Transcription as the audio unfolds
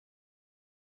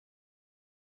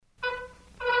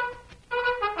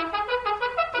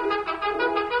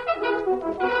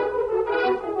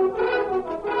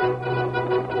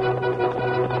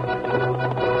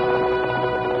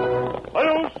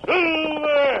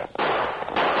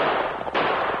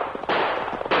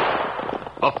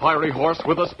A fiery horse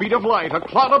with the speed of light, a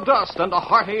cloud of dust, and a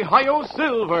hearty hi-yo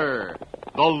silver.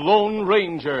 The Lone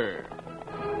Ranger.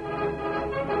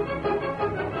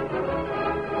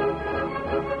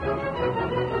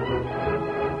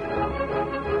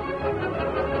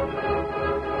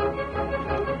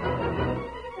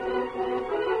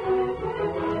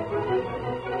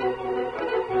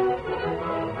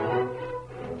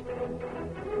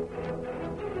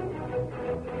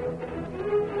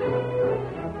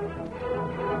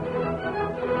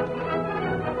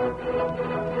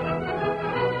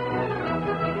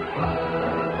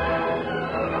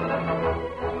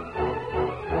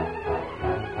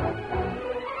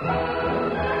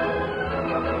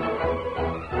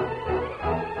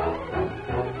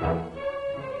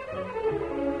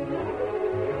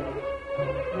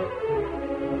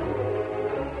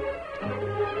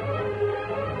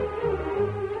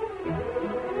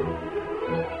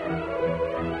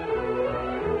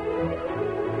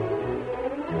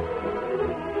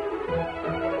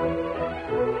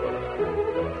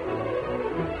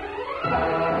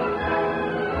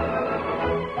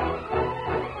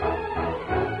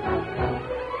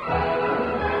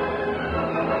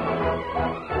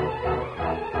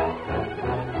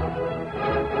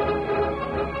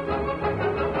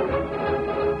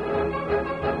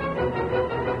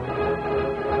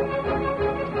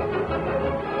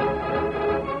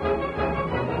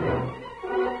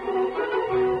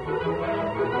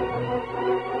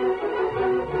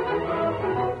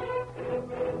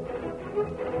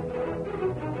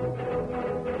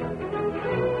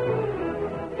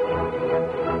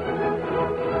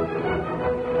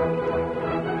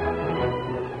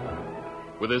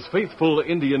 With his faithful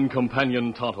Indian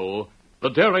companion Tonto, the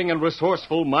daring and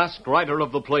resourceful masked rider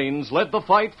of the plains led the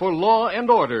fight for law and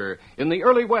order in the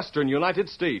early western United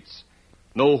States.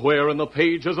 Nowhere in the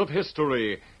pages of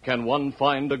history can one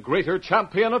find a greater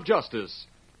champion of justice.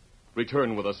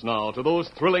 Return with us now to those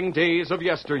thrilling days of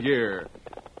yesteryear.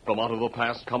 From out of the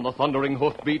past come the thundering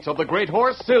hoofbeats of the great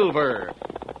horse Silver.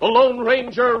 The Lone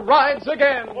Ranger rides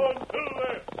again. On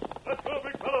Silver! Let's go,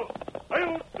 big fellow!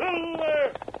 Hail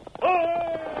Silver! Hi!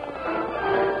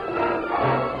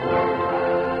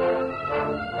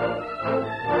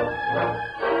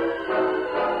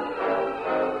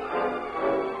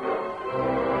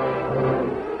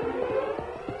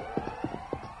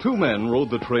 Two men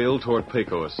rode the trail toward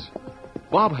Pecos.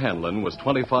 Bob Hanlon was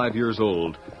 25 years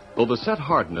old, though the set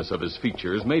hardness of his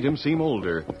features made him seem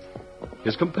older.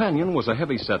 His companion was a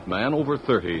heavy-set man over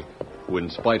 30, who, in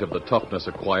spite of the toughness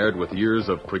acquired with years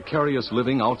of precarious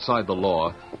living outside the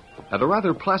law, had a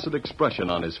rather placid expression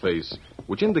on his face,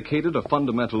 which indicated a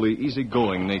fundamentally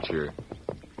easygoing nature.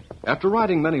 After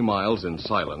riding many miles in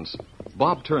silence,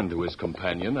 Bob turned to his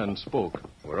companion and spoke.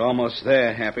 We're almost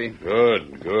there, Happy.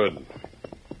 Good.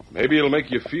 Maybe it'll make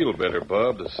you feel better,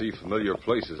 Bob, to see familiar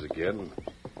places again.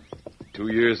 2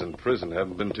 years in prison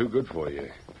haven't been too good for you.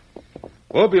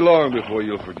 Won't be long before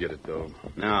you'll forget it, though.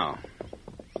 No.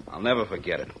 I'll never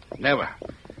forget it. Never.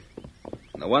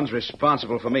 And the ones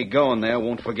responsible for me going there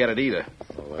won't forget it either.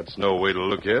 Well, that's no way to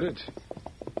look at it.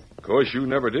 Of course, you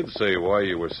never did say why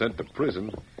you were sent to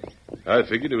prison. I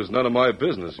figured it was none of my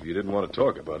business if you didn't want to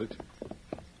talk about it.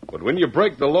 But when you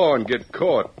break the law and get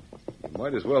caught, you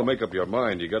might as well make up your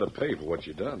mind you got to pay for what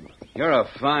you done. You're a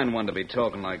fine one to be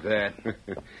talking like that.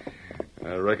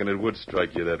 I reckon it would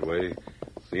strike you that way,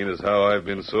 seeing as how I've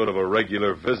been sort of a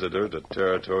regular visitor to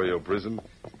Territorial Prison.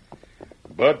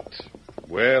 But,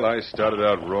 well, I started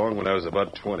out wrong when I was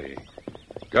about 20.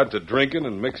 Got to drinking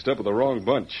and mixed up with the wrong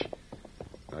bunch.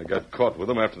 I got caught with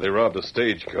them after they robbed a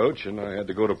stagecoach, and I had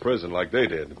to go to prison like they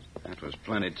did. That was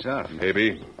plenty tough.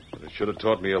 Maybe, but it should have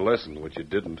taught me a lesson, which it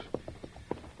didn't.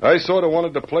 I sort of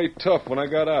wanted to play tough when I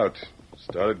got out.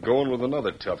 Started going with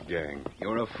another tough gang.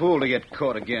 You're a fool to get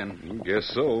caught again.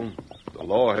 Guess so. The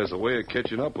law has a way of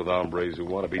catching up with hombres who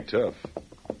want to be tough.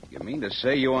 You mean to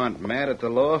say you aren't mad at the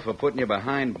law for putting you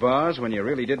behind bars when you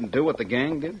really didn't do what the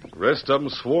gang did? The rest of them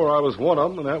swore I was one of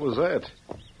them, and that was that.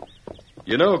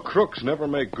 You know, crooks never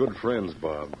make good friends,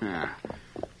 Bob.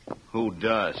 Who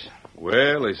does?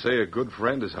 Well, they say a good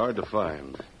friend is hard to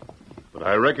find. But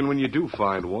I reckon when you do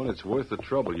find one, it's worth the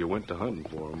trouble you went to hunting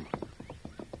for him.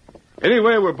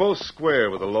 Anyway, we're both square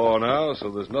with the law now,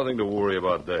 so there's nothing to worry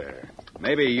about there.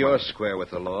 Maybe you're square with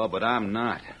the law, but I'm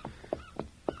not.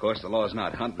 Of course, the law's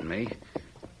not hunting me.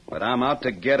 But I'm out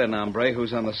to get an hombre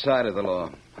who's on the side of the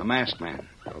law. A masked man.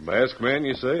 A masked man,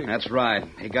 you say? That's right.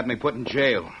 He got me put in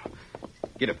jail.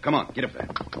 Get up. Come on. Get up there.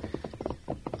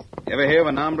 You ever hear of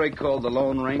an hombre called the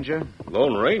Lone Ranger?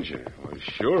 Lone Ranger? Well,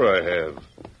 sure I have.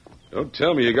 Don't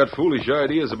tell me you got foolish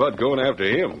ideas about going after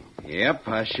him. Yep,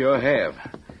 I sure have.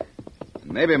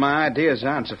 Maybe my ideas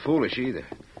aren't so foolish either.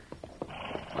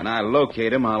 When I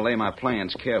locate him, I'll lay my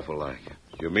plans careful like.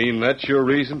 You mean that's your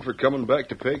reason for coming back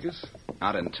to Pecos?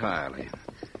 Not entirely.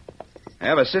 I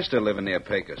have a sister living near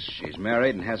Pecos. She's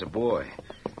married and has a boy.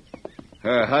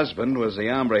 Her husband was the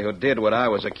hombre who did what I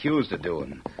was accused of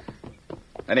doing.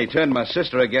 Then he turned my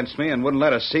sister against me and wouldn't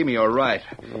let her see me or write.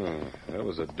 Oh, that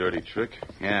was a dirty trick.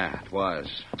 Yeah, it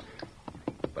was.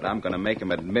 But I'm going to make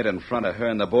him admit in front of her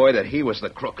and the boy that he was the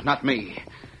crook, not me.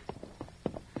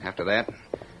 After that,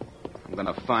 I'm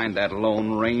going to find that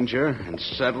Lone Ranger and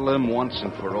settle him once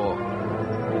and for all.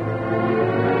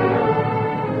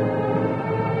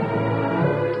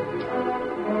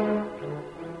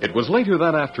 It was later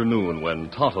that afternoon when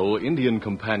Tonto, Indian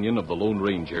companion of the Lone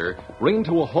Ranger, reined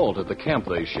to a halt at the camp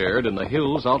they shared in the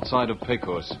hills outside of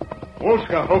Pecos.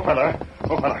 Oska, Opala,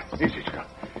 Isiska.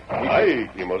 Hi,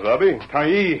 Kimosabe.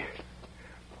 Tai.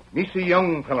 Me see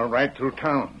young fella ride through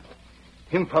town.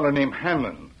 Him fella named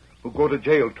Hanlon, who go to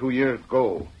jail 2 years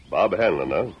ago. Bob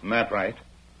Hanlon, huh? That right.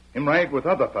 Him ride with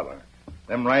other fella.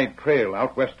 Them ride trail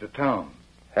out west of town.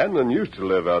 Hanlon used to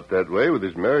live out that way with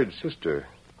his married sister.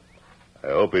 I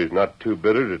hope he's not too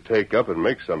bitter to take up and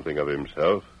make something of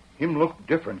himself. Him look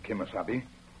different, Kimasabi.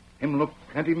 Him look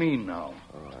plenty mean now.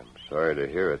 Oh, I'm sorry to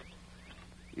hear it.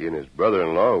 He and his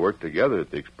brother-in-law worked together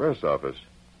at the express office.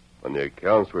 When the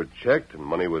accounts were checked and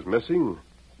money was missing,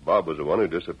 Bob was the one who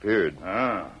disappeared.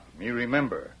 Ah, me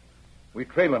remember. We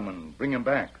trail him and bring him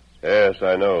back. Yes,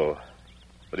 I know.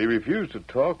 But he refused to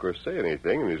talk or say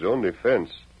anything in his own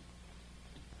defense.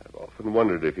 I've often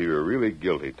wondered if he were really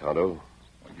guilty, Tonto.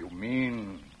 You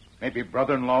mean maybe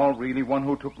brother-in-law really one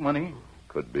who took money?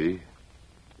 Could be.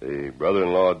 The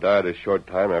brother-in-law died a short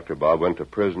time after Bob went to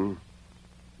prison.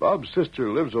 Bob's sister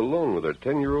lives alone with her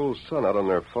 10-year-old son out on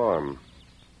their farm.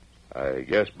 I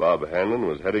guess Bob Hanlon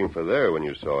was heading for there when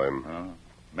you saw him.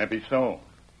 Maybe so.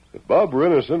 If Bob were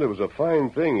innocent, it was a fine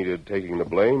thing he did taking the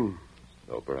blame,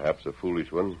 though perhaps a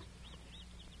foolish one.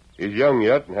 He's young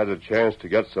yet and has a chance to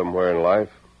get somewhere in life.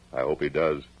 I hope he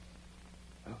does.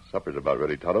 Well, supper's about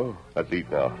ready, Tonto. Let's eat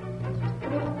now.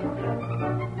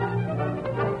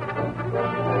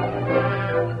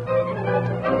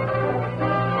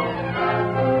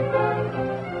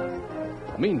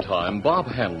 Meantime, Bob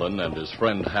Hanlon and his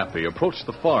friend Happy approached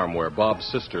the farm where Bob's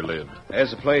sister lived. There's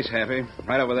the place, Happy.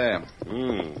 Right over there.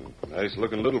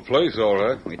 Nice-looking little place, all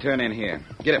right. We turn in here.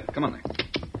 Get up. Come on there.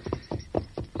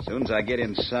 As soon as I get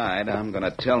inside, I'm going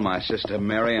to tell my sister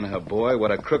Mary and her boy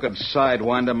what a crooked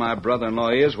sidewinder my brother-in-law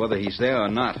is, whether he's there or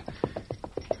not.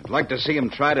 I'd like to see him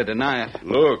try to deny it.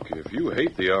 Look, if you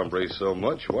hate the hombre so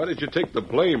much, why did you take the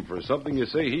blame for something you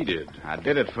say he did? I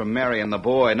did it for Mary and the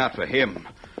boy, not for him.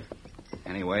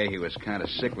 Anyway, he was kind of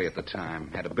sickly at the time,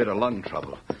 had a bit of lung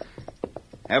trouble.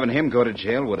 Having him go to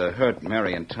jail would have hurt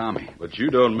Mary and Tommy. But you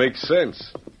don't make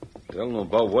sense. Telling them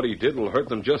about what he did will hurt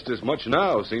them just as much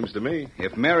now, seems to me.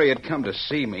 If Mary had come to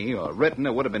see me or written,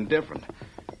 it would have been different.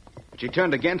 But she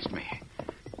turned against me.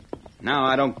 Now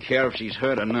I don't care if she's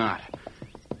hurt or not.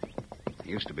 I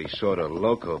used to be sort of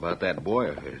loco about that boy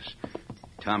of hers.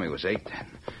 Tommy was 8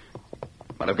 then.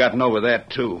 But I've gotten over that,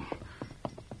 too.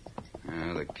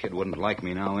 The kid wouldn't like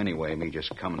me now anyway, me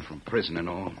just coming from prison and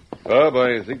all. Bob,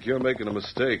 I think you're making a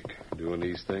mistake doing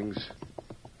these things.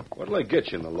 What'll I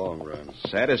get you in the long run?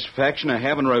 Satisfaction of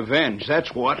having revenge,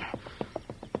 that's what.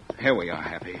 Here we are,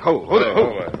 Happy. Ho.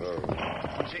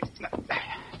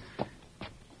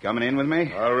 Coming in with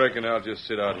me? I reckon I'll just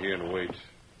sit out here and wait.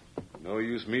 No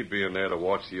use me being there to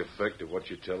watch the effect of what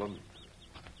you tell him.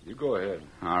 You go ahead.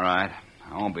 All right.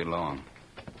 I won't be long.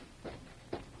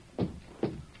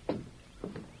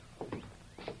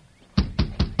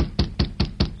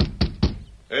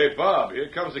 Hey, Bob, here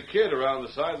comes a kid around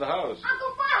the side of the house.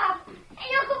 Uncle Bob!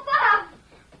 Hey, Uncle Bob!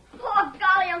 Oh,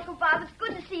 golly, Uncle Bob, it's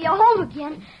good to see you home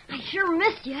again. I sure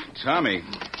missed you. Tommy.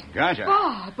 Gotcha.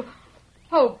 Bob!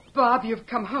 Oh, Bob, you've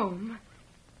come home.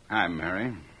 Hi,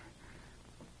 Mary.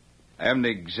 I haven't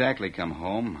exactly come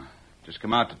home. Just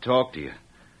come out to talk to you.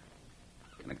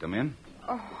 Can I come in?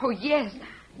 Oh, yes.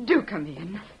 Do come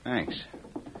in. Thanks.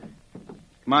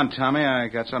 Come on, Tommy. I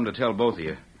got something to tell both of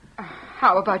you.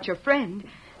 How about your friend?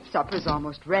 Supper's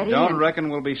almost ready. Don't reckon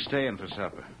we'll be staying for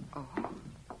supper. Oh.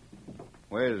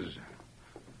 Where's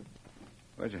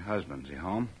your husband? Is he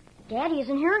home? Daddy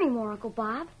isn't here anymore, Uncle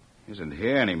Bob. Isn't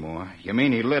here anymore. You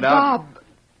mean he lit out? Bob,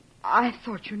 I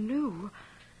thought you knew.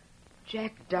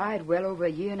 Jack died well over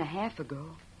 1.5 years ago.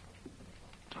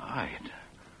 Died?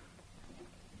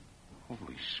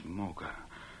 Holy smoke.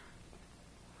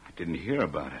 I didn't hear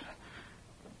about it.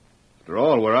 After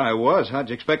all, where I was, how'd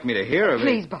you expect me to hear of it?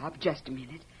 Please, Bob, just a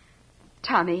minute.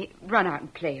 Tommy, run out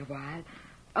and play a while.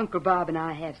 Uncle Bob and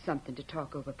I have something to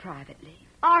talk over privately.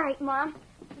 All right, Mom.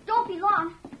 But don't be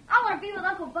long. I want to be with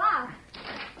Uncle Bob.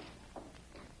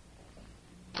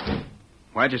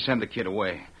 Why'd you send the kid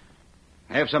away?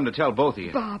 I have something to tell both of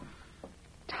you. Bob,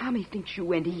 Tommy thinks you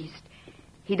went east.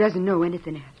 He doesn't know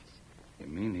anything else. You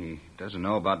mean he doesn't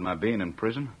know about my being in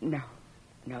prison? No,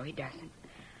 he doesn't.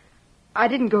 I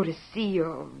didn't go to see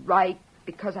or write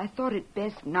because I thought it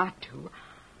best not to.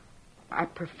 I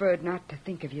preferred not to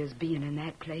think of you as being in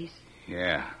that place.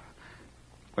 Yeah.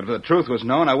 But if the truth was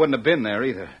known, I wouldn't have been there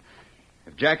either.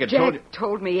 If Jack had told you... Jack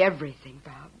told me everything,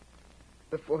 Bob,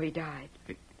 before he died.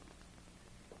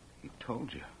 He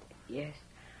told you? Yes.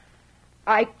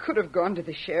 I could have gone to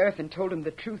the sheriff and told him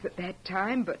the truth at that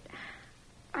time, but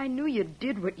I knew you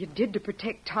did what you did to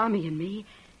protect Tommy and me,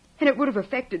 and it would have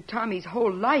affected Tommy's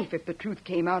whole life if the truth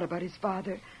came out about his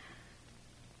father.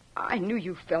 I knew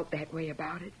you felt that way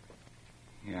about it.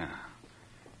 Yeah.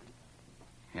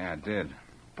 Yeah, I did.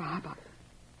 Bob,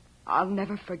 I'll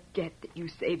never forget that you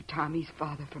saved Tommy's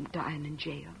father from dying in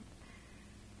jail.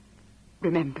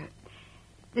 Remember,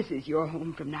 this is your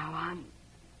home from now on.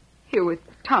 Here with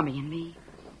Tommy and me.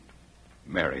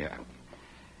 Mary,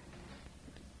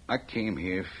 I came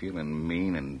here feeling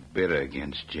mean and bitter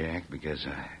against Jack because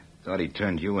I thought he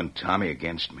turned you and Tommy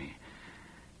against me.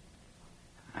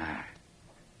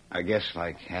 I guess,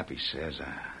 like Happy says,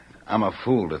 I'm a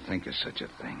fool to think of such a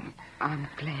thing. I'm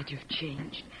glad you've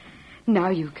changed. Now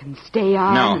you can stay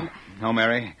on. No,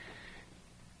 Mary.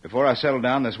 Before I settle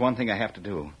down, there's one thing I have to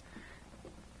do.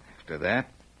 After that,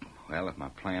 well, if my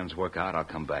plans work out, I'll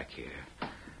come back here.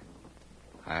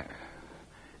 I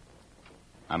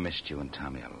missed you and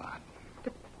Tommy a lot.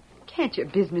 But can't your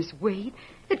business wait?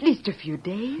 At least a few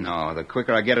days? No, the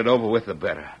quicker I get it over with, the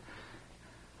better.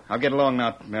 I'll get along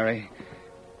now, Mary.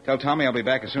 Tell Tommy I'll be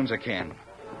back as soon as I can.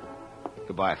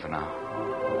 Goodbye for now.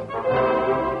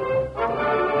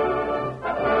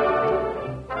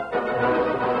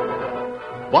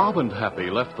 Bob and Happy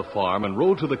left the farm and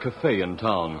rode to the cafe in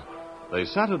town. They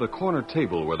sat at a corner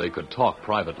table where they could talk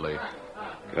privately.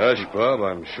 Gosh, Bob,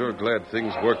 I'm sure glad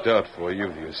things worked out for you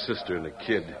with your sister and the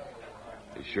kid.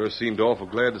 They sure seemed awful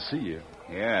glad to see you.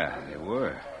 Yeah, they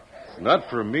were. It's not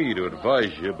for me to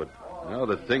advise you, but now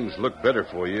that things look better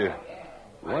for you,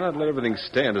 why not let everything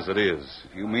stand as it is?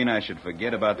 If you mean I should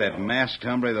forget about that masked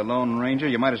hombre, the Lone Ranger,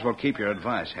 you might as well keep your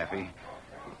advice, Happy.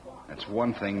 That's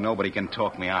one thing nobody can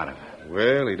talk me out of.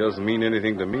 Well, he doesn't mean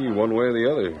anything to me one way or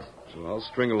the other, so I'll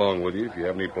string along with you if you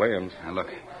have any plans. Now, look,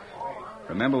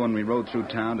 remember when we rode through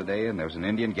town today and there was an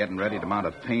Indian getting ready to mount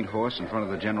a paint horse in front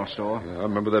of the general store? Yeah, I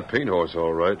remember that paint horse,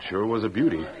 all right. Sure was a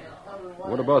beauty.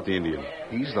 What about the Indian?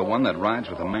 He's the one that rides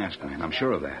with the masked man, I'm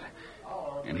sure of that.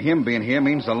 And him being here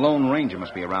means the Lone Ranger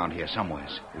must be around here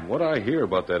somewheres. From what I hear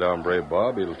about that hombre,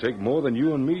 Bob, it'll take more than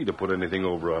you and me to put anything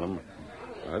over on him.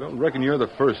 I don't reckon you're the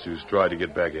first who's tried to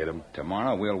get back at him.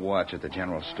 Tomorrow we'll watch at the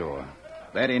general store.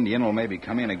 That Indian will maybe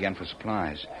come in again for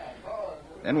supplies.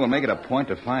 Then we'll make it a point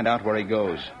to find out where he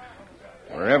goes.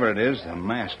 Wherever it is, the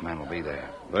masked man will be there.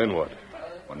 Then what?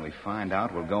 When we find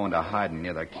out, we'll go into hiding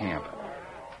near their camp.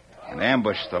 And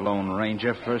ambush the Lone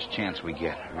Ranger first chance we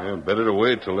get. Yeah, better to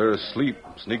wait till they're asleep.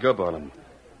 Sneak up on him.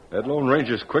 That Lone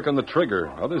Ranger's quick on the trigger.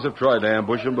 Others have tried to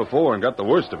ambush him before and got the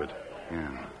worst of it.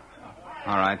 Yeah.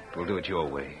 All right, we'll do it your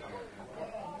way.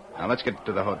 Now, let's get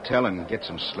to the hotel and get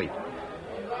some sleep.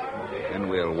 Then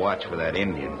we'll watch for that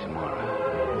Indian tomorrow.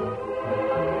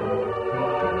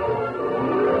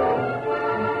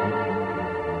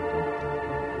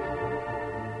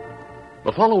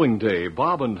 The following day,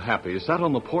 Bob and Happy sat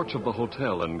on the porch of the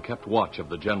hotel and kept watch of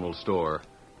the general store.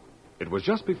 It was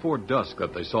just before dusk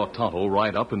that they saw Tonto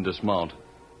ride up and dismount.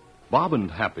 Bob and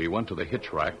Happy went to the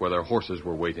hitch rack where their horses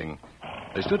were waiting.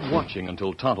 They stood watching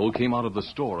until Tonto came out of the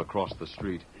store across the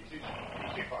street.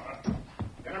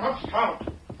 Get him up, Scout.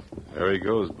 There he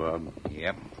goes, Bob.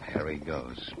 Yep, there he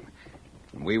goes.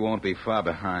 We won't be far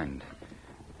behind.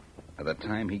 By the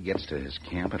time he gets to his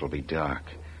camp, it'll be dark.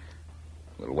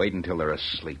 We'll wait until they're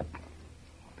asleep.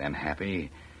 Then,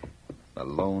 Happy, the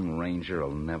Lone Ranger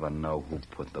will never know who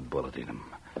put the bullet in him.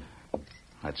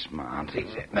 Let's mount.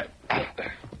 Get up.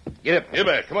 Get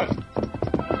back, come on.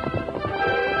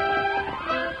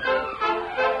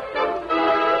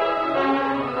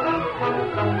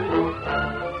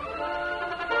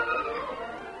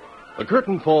 The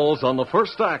curtain falls on the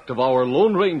first act of our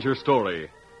Lone Ranger story.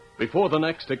 Before the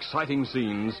next exciting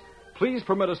scenes, please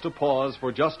permit us to pause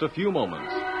for just a few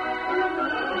moments.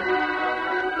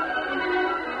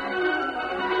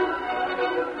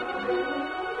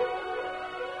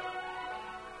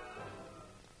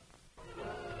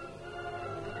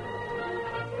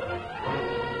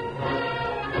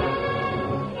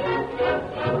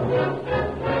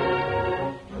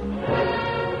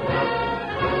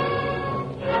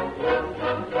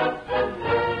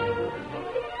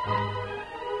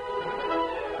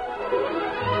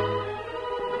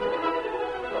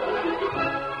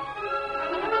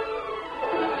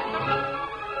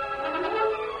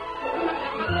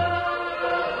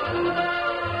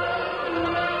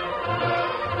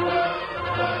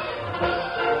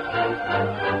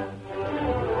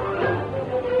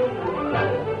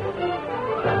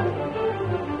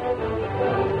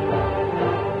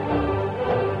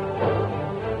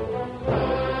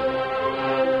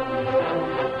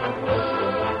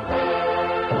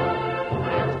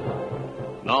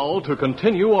 Now, to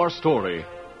continue our story.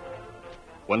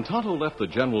 When Tonto left the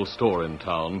general store in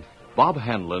town, Bob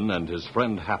Hanlon and his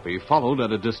friend Happy followed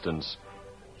at a distance.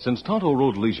 Since Tonto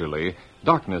rode leisurely,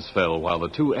 darkness fell while the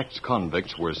two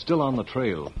ex-convicts were still on the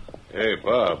trail. Hey,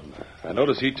 Bob, I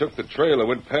noticed he took the trail and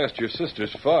went past your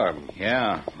sister's farm.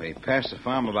 Yeah, we passed the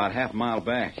farm about half a mile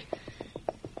back.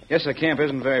 Guess the camp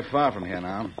isn't very far from here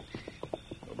now.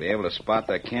 We'll be able to spot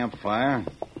that campfire,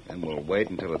 and we'll wait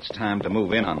until it's time to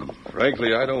move in on them.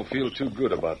 Frankly, I don't feel too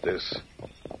good about this.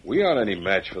 We aren't any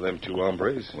match for them two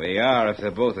hombres. We are if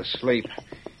they're both asleep.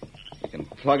 We can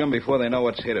plug them before they know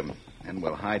what's hit them. Then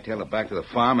we'll hightail it back to the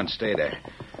farm and stay there.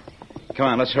 Come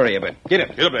on, let's hurry a bit. Get him.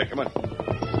 Get him back. Come on.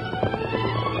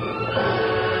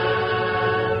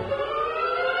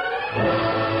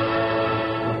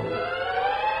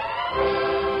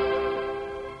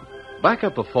 Back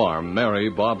at the farm, Mary,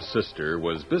 Bob's sister,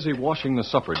 was busy washing the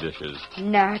supper dishes.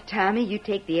 Now, Tommy, you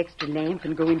take the extra lamp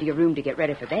and go into your room to get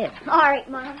ready for bed. All right,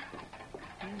 Mom.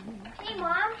 Hey,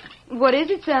 Mom. What is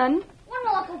it, son? When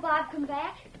will Uncle Bob come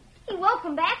back? He will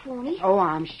come back, won't he? Oh,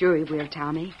 I'm sure he will,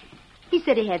 Tommy. He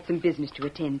said he had some business to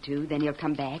attend to. Then he'll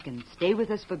come back and stay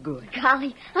with us for good.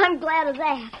 Golly, I'm glad of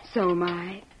that. So am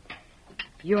I.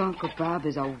 Your Uncle Bob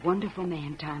is a wonderful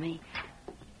man, Tommy.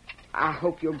 I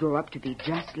hope you'll grow up to be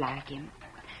just like him.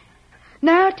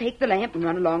 Now, take the lamp and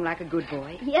run along like a good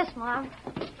boy. Yes, Mom.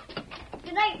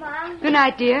 Good night, Mom. Good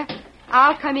night, dear.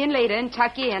 I'll come in later and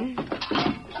tuck you in. Oh,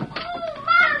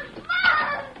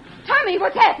 Mom! Tommy,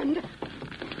 what's happened?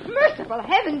 Merciful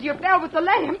heavens, you fell with the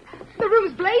lamp. The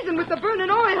room's blazing with the burning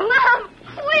oil. Mom,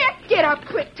 quick! Get up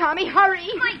quick, Tommy. Hurry.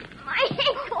 My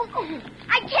ankle.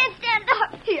 I can't stand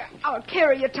up. Here, I'll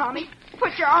carry you, Tommy.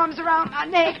 Put your arms around my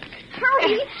neck.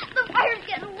 Hurry. The fire's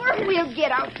getting worse. We'll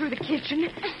get out through the kitchen.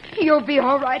 You'll be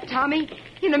all right, Tommy.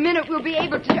 In a minute, we'll be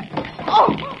able to...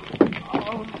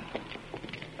 Oh!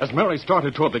 As Mary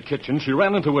started toward the kitchen, she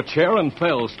ran into a chair and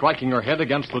fell, striking her head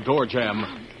against the door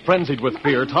jamb. Frenzied with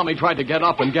fear, Tommy tried to get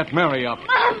up and get Mary up.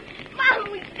 Mom,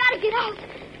 we've got to get out.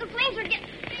 The flames are getting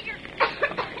bigger.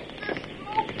 The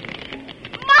smoke.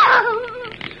 Mom!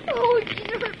 Oh, it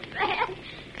hurts bad.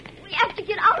 We have to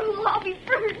get out or we'll all be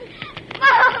burned.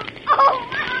 Mom! Oh,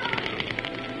 Mom!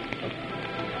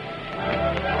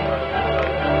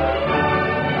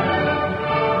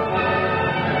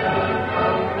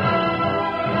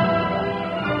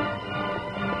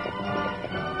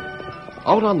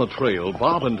 Out on the trail,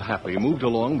 Bob and Happy moved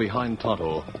along behind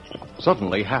Tonto.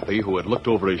 Suddenly, Happy, who had looked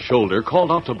over his shoulder,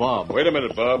 called out to Bob. Wait a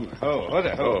minute, Bob. Oh, what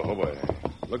the... Oh, boy.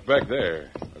 Look back there.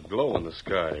 A glow in the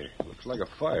sky. Looks like a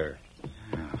fire.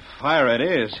 Fire it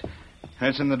is.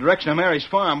 That's in the direction of Mary's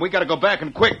farm. We got to go back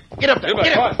and quick. Get up there.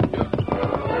 Get up.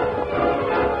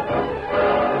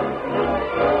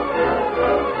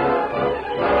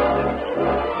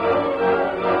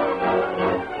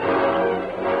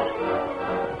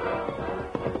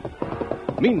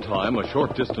 Meantime, a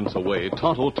short distance away,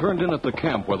 Tonto turned in at the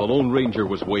camp where the Lone Ranger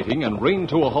was waiting and reined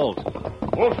to a halt.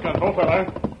 Well, Tonto,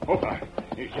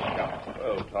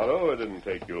 it didn't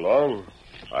take you long.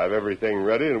 I have everything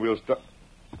ready, and we'll start.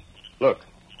 Look,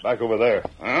 back over there.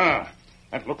 Ah,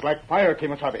 that looked like fire,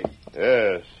 Kimasabi.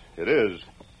 Yes, it is.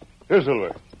 Here,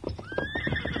 Silver.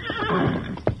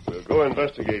 We'll go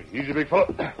investigate. Easy, big fellow.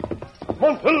 Come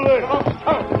on, Silver.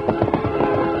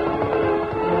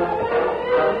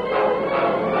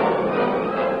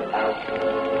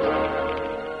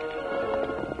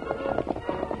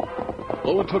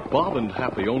 Though it took Bob and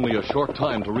Happy only a short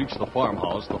time to reach the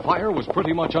farmhouse, the fire was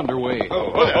pretty much underway.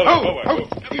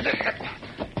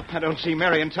 I don't see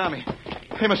Mary and Tommy.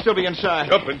 They must still be inside.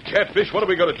 Jumping catfish, what are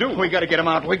we going to do? We got to get them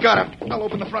out. We got them. I'll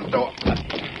open the front door.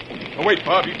 Oh, wait,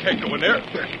 Bob, you can't go in there.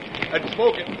 That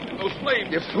smoke and those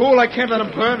flames. You fool, I can't let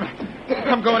them burn.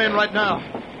 I'm going in right now.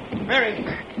 Mary,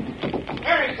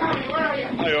 Tommy, where are you?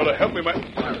 I ought to help me,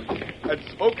 that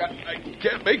smoke, I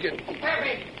can't make it.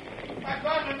 Mary, my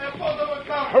God, and they're both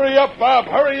overcome. Hurry up, Bob,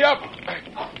 hurry up. I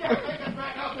can't take us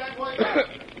back out that way.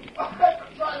 I'll have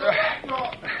to try the back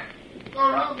door. Go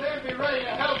around there and be ready to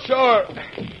help. Sure.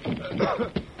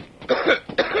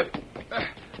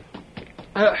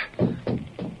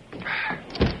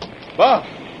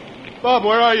 Bob,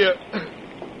 where are you?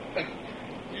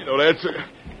 You don't answer.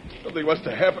 Something must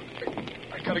have happened.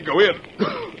 I gotta go in.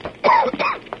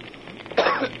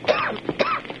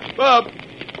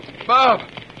 Bob!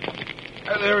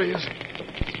 There he is.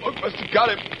 Smoke must have got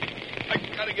him. I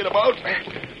gotta get him out.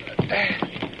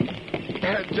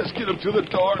 Just get him to the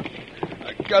door.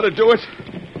 I gotta do it.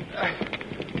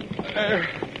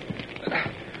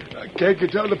 I can't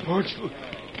get down the porch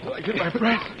till I get my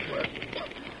breath.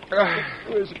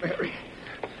 Where's Mary?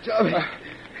 Tommy,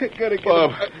 Gotta get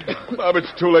Bob,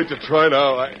 it's too late to try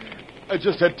now. I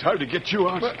just had time to get you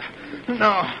out.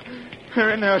 No.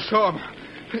 They're in there. I saw them.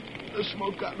 The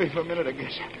smoke got me for a minute, I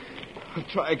guess. I'll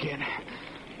try again.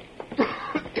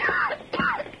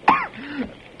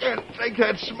 Can't take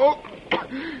that smoke.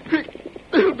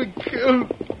 They'll be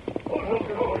killed.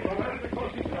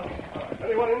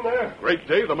 Anyone in there? Great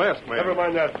day, the masked man. Never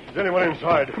mind that. Is anyone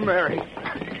inside? Mary.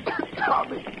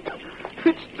 Tommy.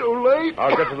 It's too late.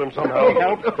 I'll get to them somehow.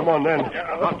 Help. Come on, then.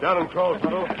 Knock down and crawl,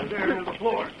 Tonto. They're into the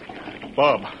floor.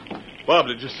 Bob,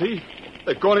 did you see?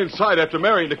 They've gone inside after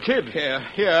marrying the kid. Yeah,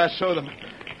 I saw them.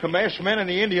 The masked man and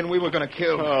the Indian we were going to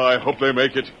kill. Oh, I hope they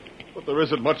make it. But there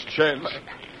isn't much chance.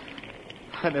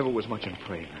 I never was much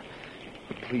afraid.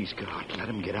 But please, God, let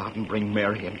him get out and bring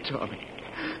Mary and Tommy.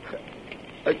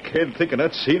 I can't think of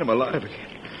not seeing them alive again.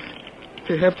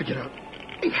 They have to get out.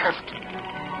 They have to.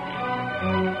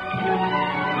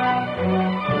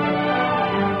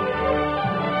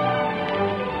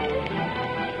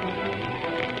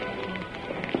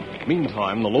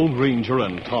 Meantime, the Lone Ranger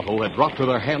and Tonto had dropped to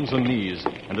their hands and knees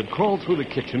and had crawled through the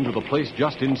kitchen to the place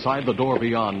just inside the door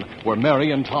beyond, where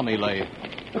Mary and Tommy lay.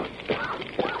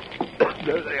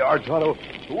 There they are, Tonto.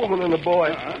 The woman and the boy.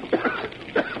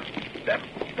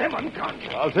 Them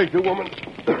unconscious. I'll take the woman.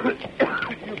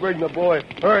 You bring the boy.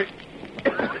 Hurry.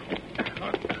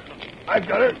 I've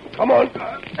got her. Come on.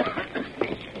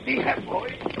 See that boy?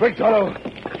 Quick, Tonto.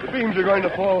 The beams are going to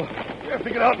fall. We have to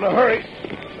get out in a hurry.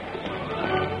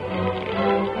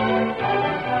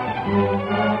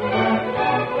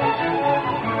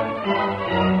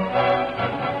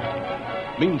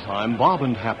 Meantime, Bob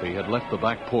and Happy had left the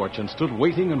back porch and stood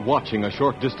waiting and watching a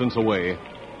short distance away.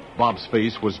 Bob's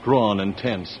face was drawn and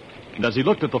tense, and as he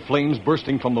looked at the flames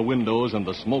bursting from the windows and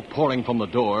the smoke pouring from the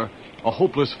door, a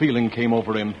hopeless feeling came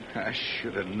over him. I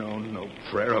should have known no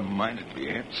prayer of mine would be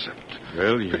answered.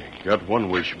 Well, you got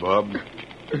one wish, Bob.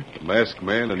 The masked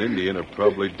man and Indian are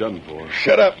probably done for.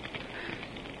 Shut up.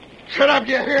 Shut up,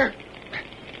 you hear?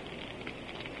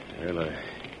 Well, I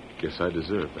guess I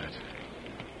deserve that.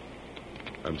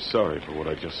 I'm sorry for what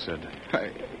I just said.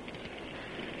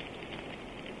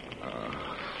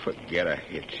 Forget I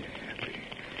hit you, Happy.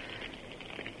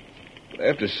 But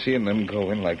after seeing them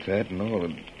go in like that and all,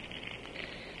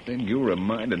 then you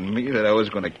reminded me that I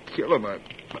was going to kill them.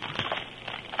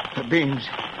 The beams.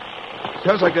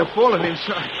 Sounds like they're falling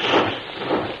inside.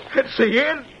 That's the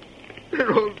end.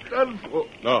 They're all done for.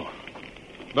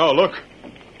 No, look.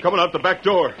 Coming out the back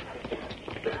door.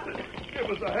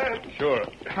 Give us a hand. Sure.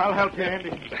 I'll help you,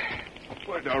 Andy.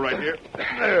 Right down right here.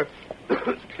 There.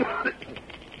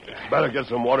 Better get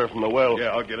some water from the well.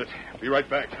 Yeah, I'll get it. Be right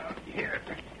back. Here,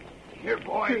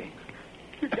 boy.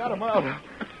 You got him out.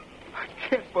 I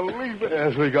can't believe it.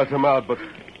 Yes, we got them out, but,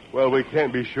 well, we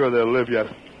can't be sure they'll live yet.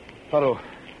 Tonto,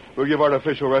 we'll give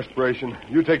artificial respiration.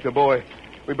 You take the boy.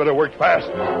 We better work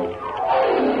fast.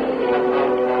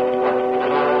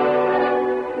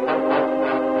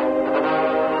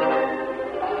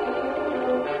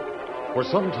 For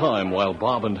some time, while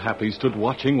Bob and Happy stood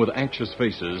watching with anxious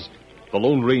faces, the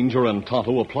Lone Ranger and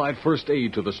Tonto applied first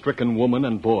aid to the stricken woman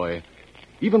and boy.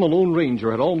 Even the Lone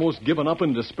Ranger had almost given up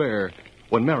in despair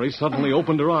when Mary suddenly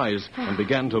opened her eyes and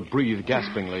began to breathe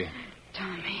gaspingly.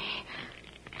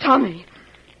 Tommy,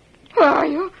 where are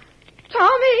you?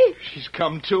 Tommy! She's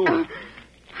come to.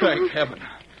 Thank heaven.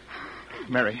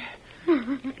 Mary,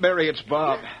 it's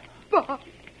Bob. Bob.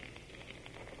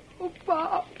 Oh,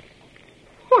 Bob.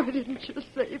 Why didn't you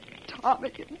save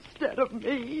Tommy instead of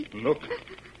me? Look,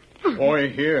 boy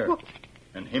here,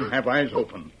 and him have eyes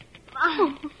open.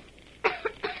 Mom.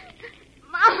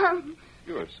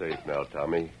 You're safe now,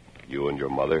 Tommy. You and your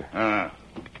mother.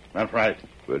 That's right.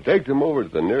 We'll take them over to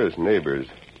the nearest neighbors.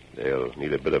 They'll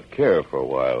need a bit of care for a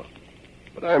while.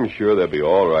 But I'm sure they'll be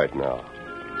all right now.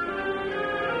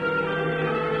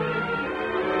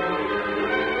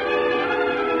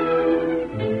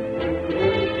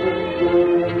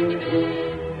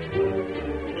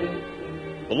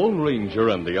 The Lone Ranger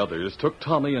and the others took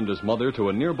Tommy and his mother to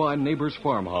a nearby neighbor's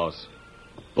farmhouse.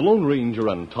 The Lone Ranger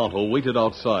and Tonto waited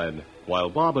outside, while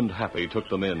Bob and Happy took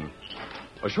them in.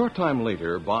 A short time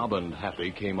later, Bob and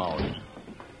Happy came out.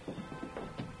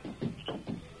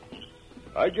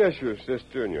 I guess your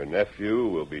sister and your nephew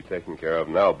will be taken care of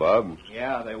now, Bob.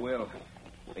 Yeah, they will.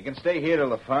 They can stay here till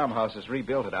the farmhouse is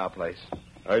rebuilt at our place.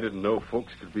 I didn't know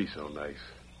folks could be so nice.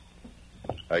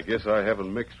 I guess I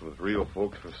haven't mixed with real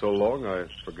folks for so long, I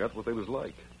forgot what they was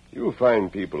like. You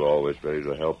find people always ready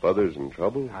to help others in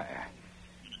trouble.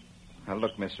 Now,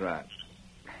 look, mister,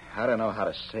 I don't know how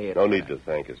to say it. No need to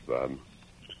thank us, Bob.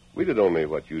 We did only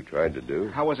what you tried to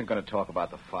do. I wasn't going to talk about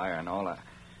the fire and all.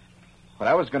 What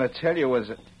I was going to tell you was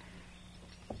that...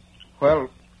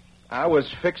 Well, I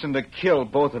was fixing to kill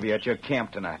both of you at your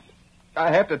camp tonight.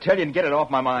 I have to tell you and get it off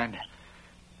my mind.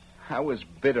 I was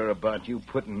bitter about you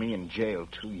putting me in jail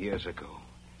 2 years ago.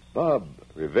 Bob,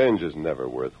 revenge is never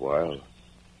worthwhile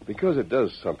because it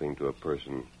does something to a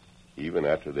person even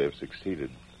after they've succeeded.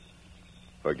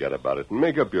 Forget about it and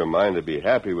make up your mind to be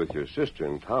happy with your sister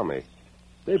and Tommy.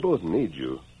 They both need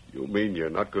you. You mean you're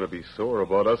not going to be sore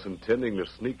about us intending to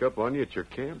sneak up on you at your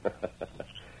camp?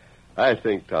 I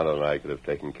think Tonto and I could have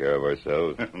taken care of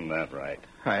ourselves. That's right.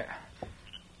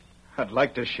 I'd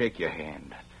like to shake your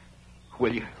hand.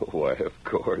 Will you? Why, of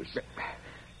course.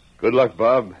 Good luck,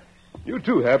 Bob. You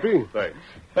too, Happy? Thanks.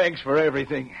 Thanks for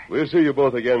everything. We'll see you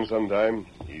both again sometime.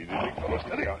 Easy, big fellow.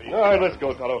 Steady on. All right, let's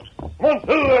go, Tonto. Come on,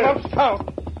 Silver.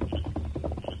 Scout.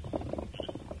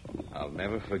 I'll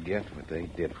never forget what they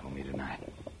did for me tonight.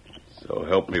 So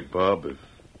help me, Bob. If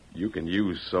you can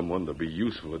use someone to be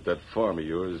useful at that farm of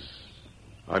yours,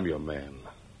 I'm your man.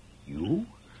 You?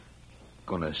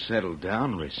 Gonna settle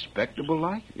down respectable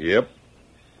like? Yep.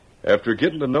 After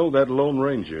getting to know that Lone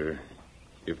Ranger,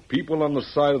 if people on the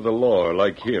side of the law are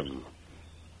like him,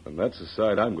 then that's the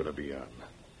side I'm going to be on.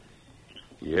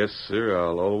 Yes, sir,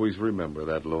 I'll always remember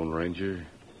that Lone Ranger.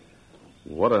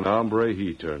 What an hombre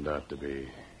he turned out to be.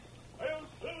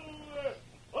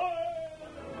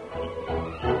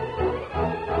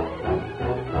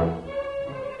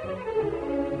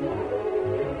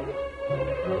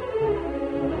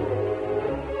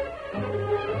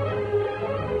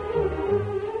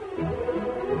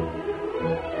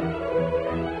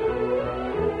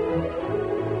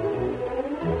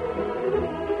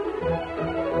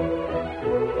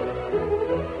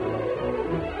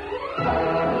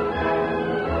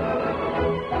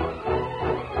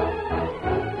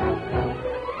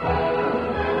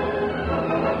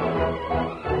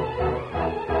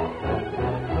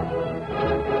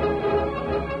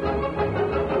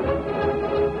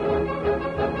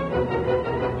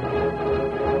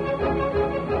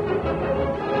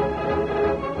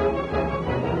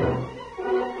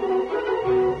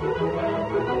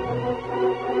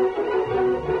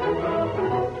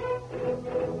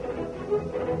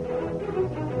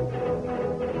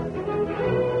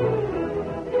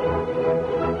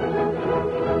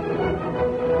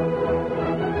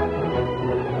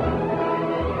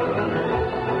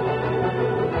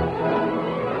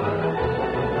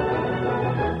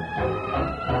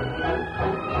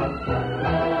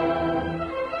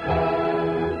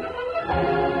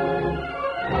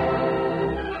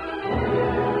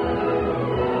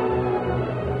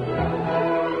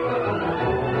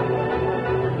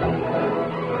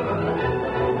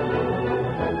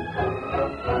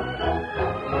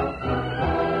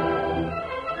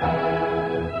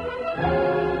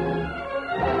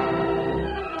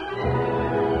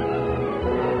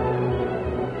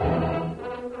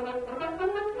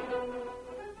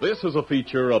 This is a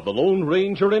feature of the Lone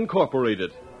Ranger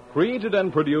Incorporated, created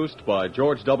and produced by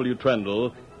George W.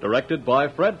 Trendle, directed by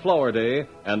Fred Flowerday,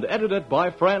 and edited by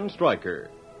Fran Stryker.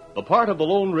 The part of the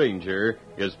Lone Ranger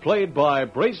is played by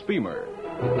Brace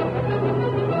Beamer.